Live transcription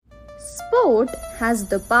Sport has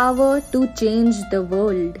the power to change the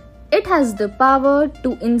world. It has the power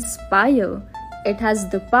to inspire. It has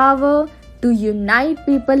the power to unite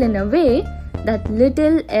people in a way that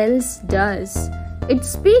little else does. It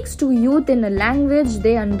speaks to youth in a language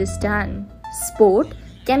they understand. Sport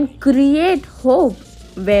can create hope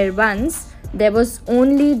where once there was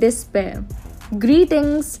only despair.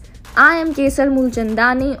 Greetings, I am Kesar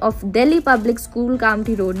Mulchandani of Delhi Public School,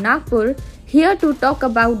 Kamptee Road, Nagpur, here to talk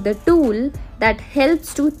about the tool that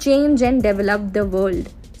helps to change and develop the world,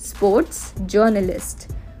 sports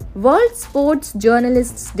journalist. World Sports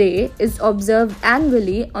Journalists Day is observed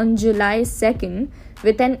annually on July 2nd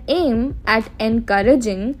with an aim at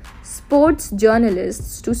encouraging sports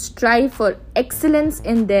journalists to strive for excellence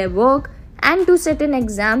in their work and to set an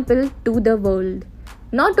example to the world.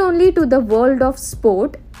 Not only to the world of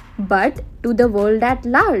sport, but to the world at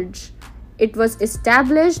large. It was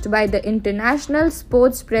established by the International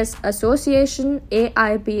Sports Press Association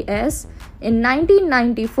AIPS in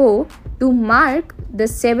 1994 to mark the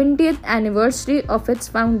 70th anniversary of its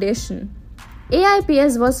foundation.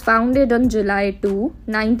 AIPS was founded on July 2,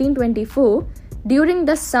 1924 during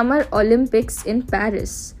the Summer Olympics in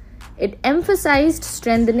Paris. It emphasized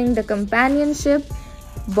strengthening the companionship,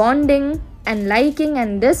 bonding, and liking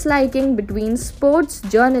and disliking between sports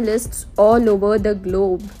journalists all over the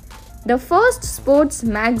globe. The first sports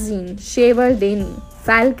magazine, Shevardani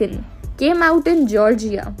Falcon, came out in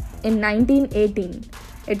Georgia in 1918.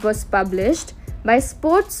 It was published by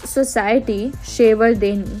Sports Society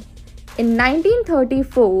Shevardani. In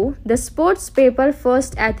 1934, the sports paper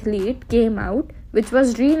First Athlete came out, which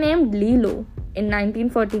was renamed Lilo in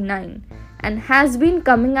 1949 and has been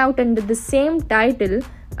coming out under the same title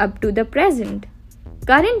up to the present.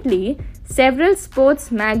 Currently, several sports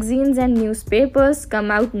magazines and newspapers come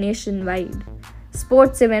out nationwide.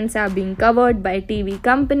 Sports events are being covered by TV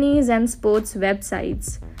companies and sports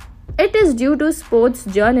websites. It is due to sports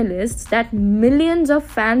journalists that millions of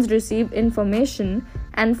fans receive information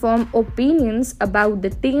and form opinions about the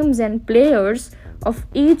teams and players of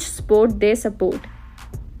each sport they support.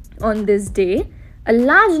 On this day, a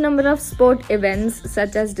large number of sport events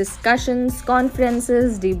such as discussions,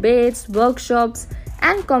 conferences, debates, workshops,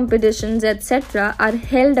 and competitions, etc. are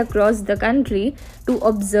held across the country to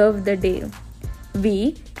observe the day.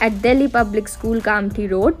 We at Delhi Public School,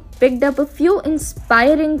 Kamptee Road picked up a few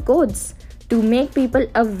inspiring quotes to make people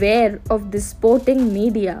aware of the sporting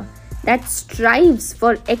media that strives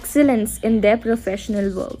for excellence in their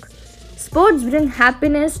professional work. Sports bring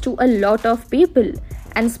happiness to a lot of people,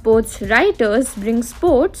 and sports writers bring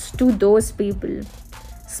sports to those people.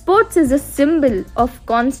 Sports is a symbol of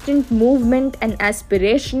constant movement and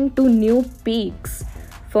aspiration to new peaks.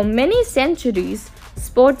 For many centuries,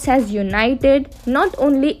 sports has united not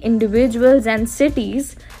only individuals and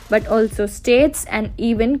cities, but also states and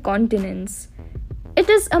even continents. It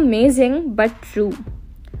is amazing but true.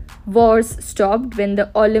 Wars stopped when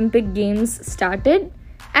the Olympic Games started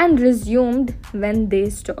and resumed when they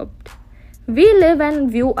stopped. We live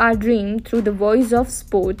and view our dream through the voice of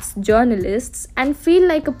sports journalists and feel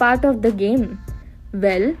like a part of the game.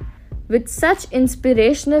 Well, with such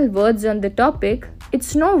inspirational words on the topic,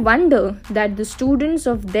 it's no wonder that the students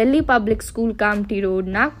of Delhi Public School, Kamptee Road,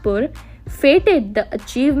 Nagpur feted the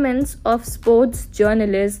achievements of sports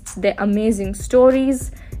journalists, their amazing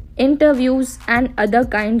stories, interviews, and other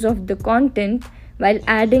kinds of the content while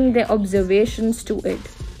adding their observations to it.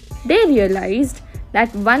 They realized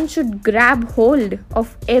that one should grab hold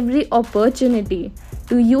of every opportunity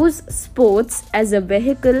to use sports as a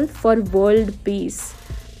vehicle for world peace.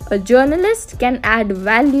 A journalist can add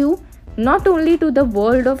value not only to the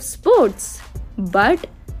world of sports, but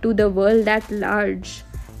to the world at large,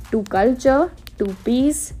 to culture, to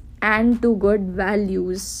peace, and to good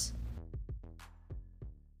values.